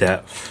in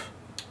depth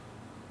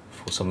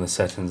for some of the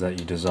settings that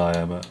you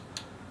desire, but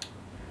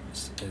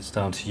it's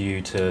down to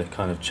you to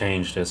kind of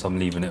change this. I'm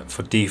leaving it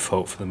for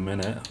default for the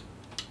minute.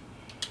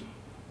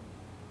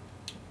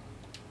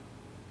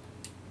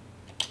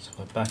 So if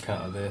I back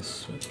out of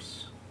this,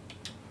 whoops.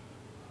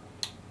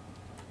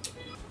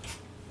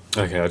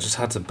 Okay, I just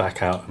had to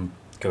back out and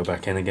go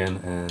back in again,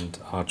 and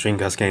our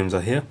Dreamcast games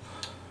are here.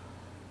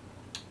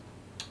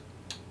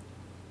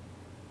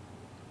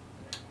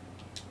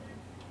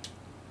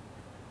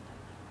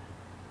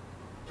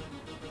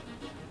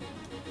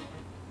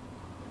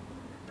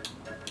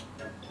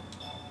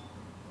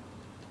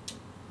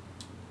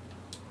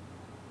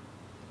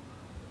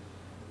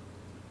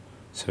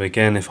 So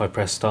again, if I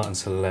press start and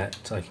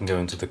select, I can go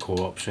into the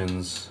core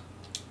options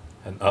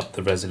and up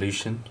the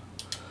resolution.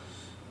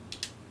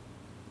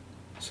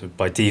 So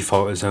by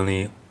default, it's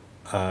only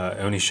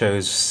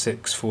shows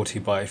 640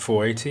 by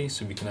 480,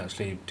 so we can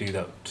actually do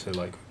that to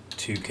like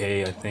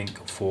 2K, I think,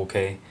 or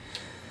 4K.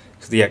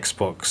 Because the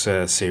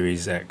Xbox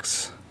Series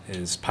X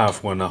is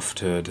powerful enough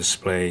to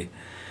display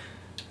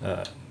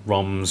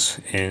ROMs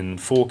in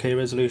 4K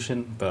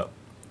resolution, but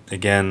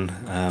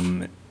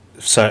again,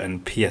 certain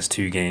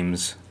PS2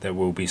 games there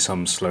will be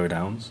some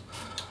slowdowns.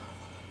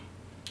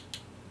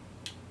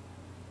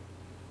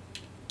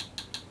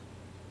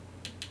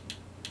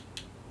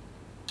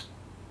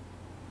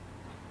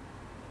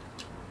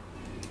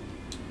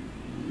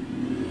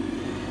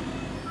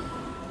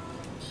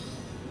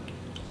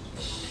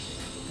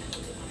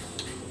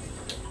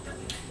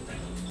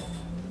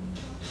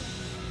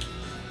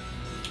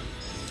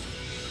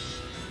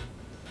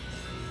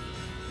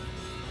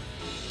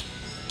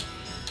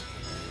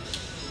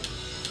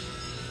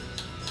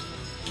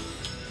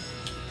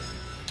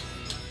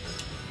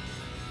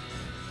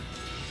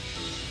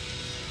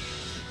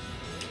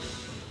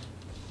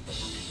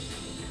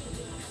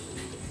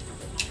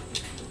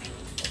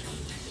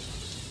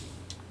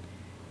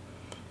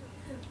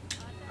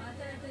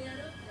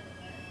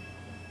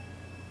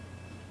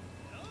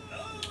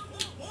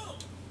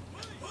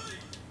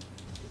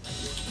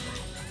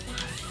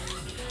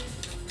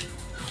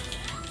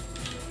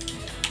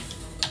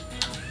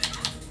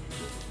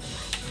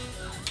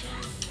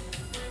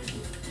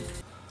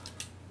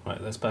 Right,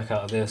 let's back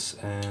out of this,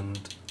 and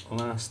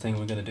last thing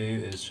we're going to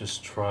do is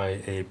just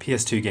try a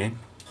PS2 game.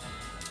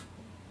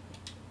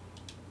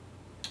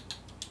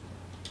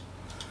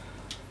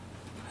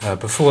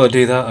 Before I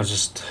do that, I'll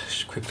just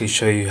quickly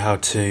show you how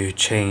to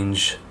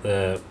change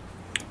the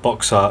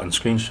box art and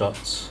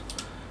screenshots.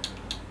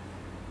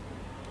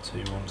 So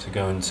you want to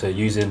go into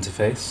User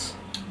Interface,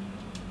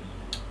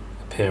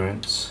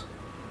 Appearance,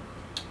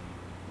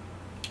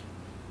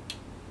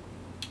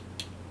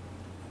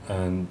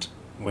 and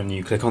when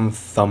you click on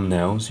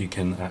thumbnails, you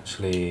can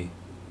actually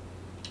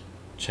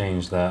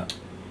change that.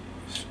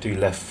 Just do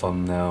left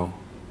thumbnail.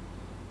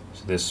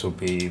 So this will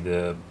be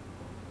the,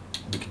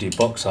 we could do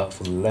box art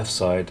for the left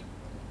side,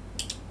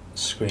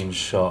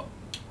 screenshot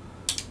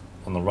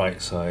on the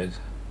right side.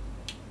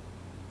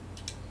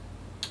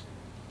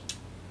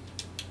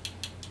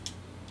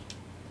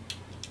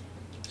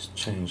 Let's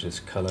change this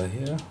color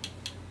here.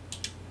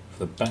 For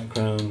the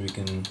background, we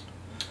can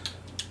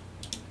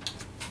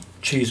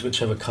choose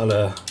whichever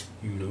color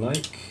you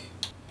like.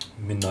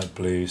 Midnight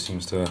blue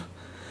seems to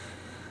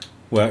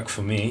work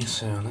for me,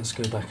 so let's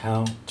go back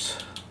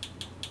out.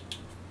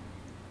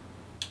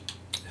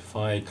 If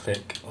I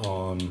click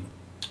on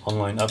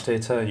Online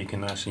Updater, you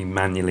can actually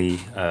manually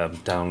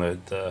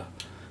download the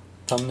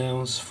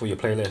thumbnails for your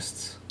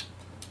playlists.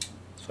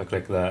 So if I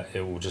click that,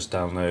 it will just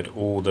download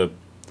all the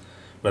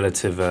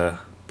relative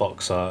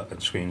box art and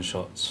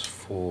screenshots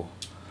for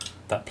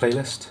that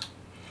playlist.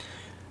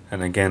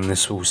 And again,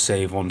 this will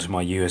save onto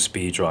my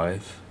USB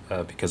drive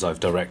because I've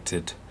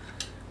directed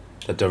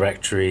the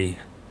directory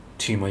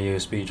to my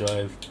USB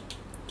drive.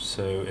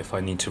 So if I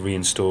need to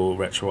reinstall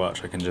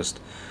Retroarch,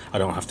 I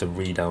don't have to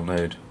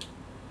re-download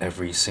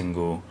every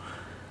single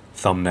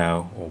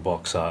thumbnail or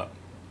box art.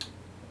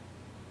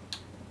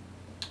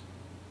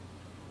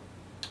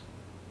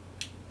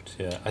 So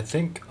yeah, I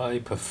think I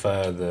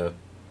prefer the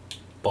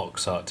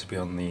box art to be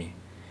on the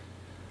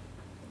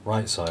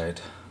right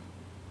side,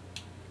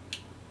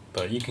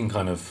 but you can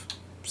kind of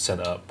set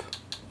it up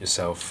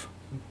yourself.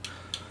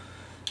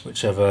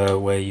 whichever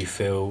way you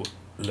feel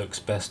looks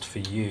best for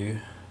you.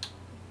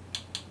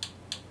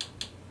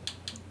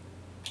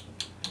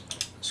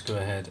 Let's go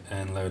ahead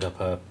and load up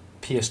a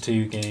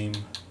PS2 game.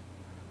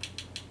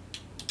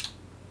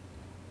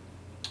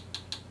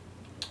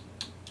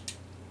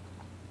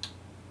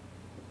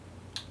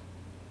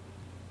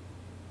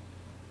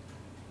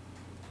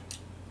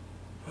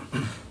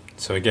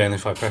 So again,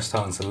 if I press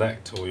Start and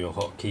Select, or your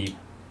hotkey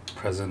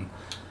present,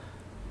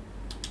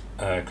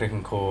 click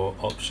on Core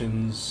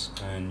Options,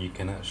 and you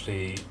can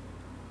actually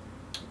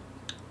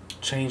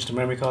change the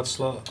memory card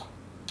slot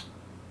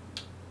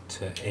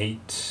to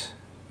 8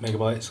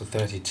 megabytes or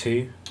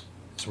 32.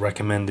 It's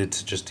recommended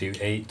to just do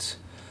 8,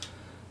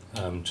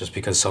 just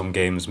because some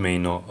games may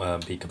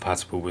not be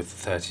compatible with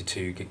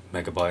 32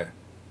 megabyte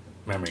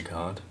memory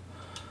card.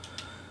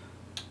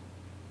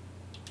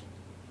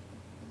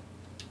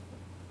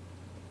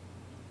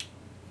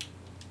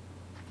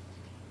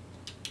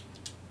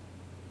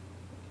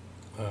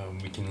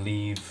 We can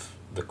leave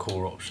the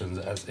core options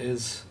as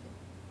is.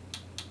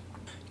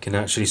 You can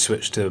actually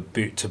switch to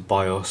boot to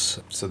BIOS,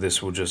 so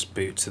this will just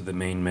boot to the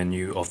main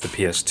menu of the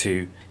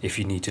PS2 if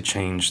you need to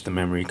change the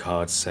memory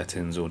card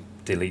settings or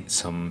delete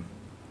some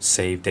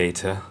save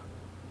data.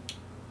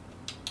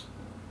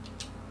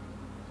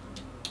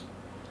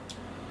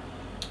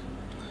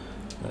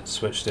 Let's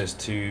switch this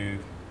to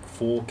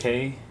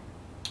 4K,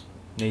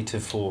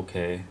 native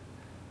 4K.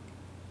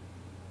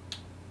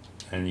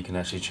 And you can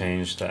actually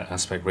change that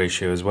aspect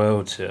ratio as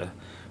well to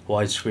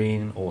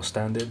widescreen or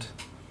standard.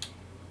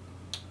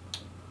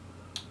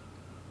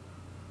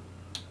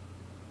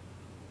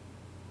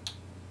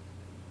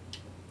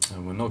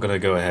 And we're not going to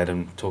go ahead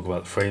and talk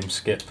about the frame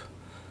skip.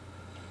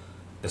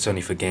 That's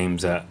only for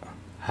games that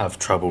have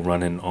trouble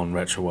running on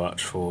Retroarch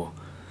for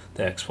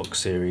the Xbox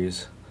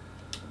Series.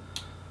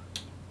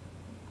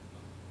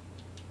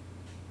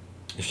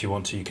 If you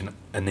want to, you can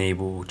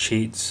enable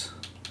cheats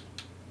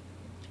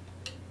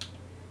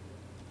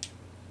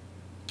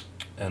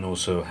and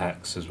also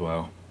hacks as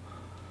well.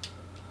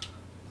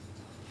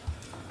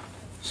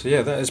 So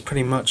yeah, that is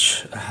pretty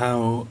much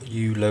how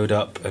you load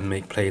up and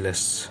make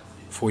playlists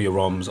for your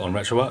ROMs on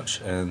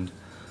Retroarch, and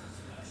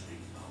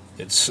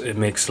it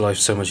makes life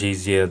so much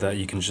easier that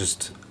you can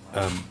just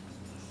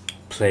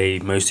play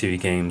most of your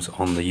games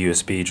on the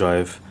USB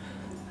drive,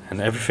 and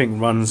everything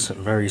runs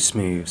very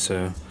smooth.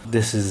 So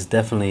this is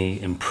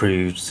definitely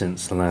improved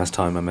since the last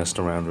time I messed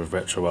around with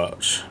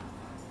Retroarch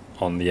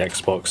on the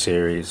Xbox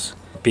Series.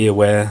 Be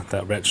aware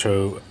that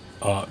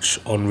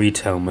Retroarch on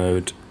retail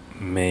mode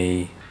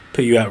may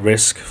put you at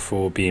risk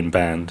for being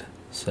banned,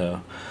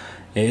 so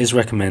it is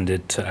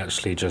recommended to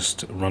actually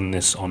just run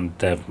this on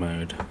dev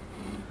mode.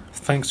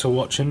 Thanks for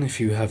watching. If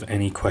you have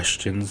any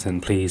questions,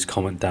 then please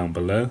comment down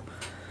below,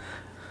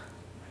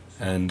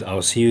 and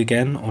I'll see you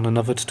again on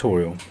another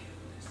tutorial.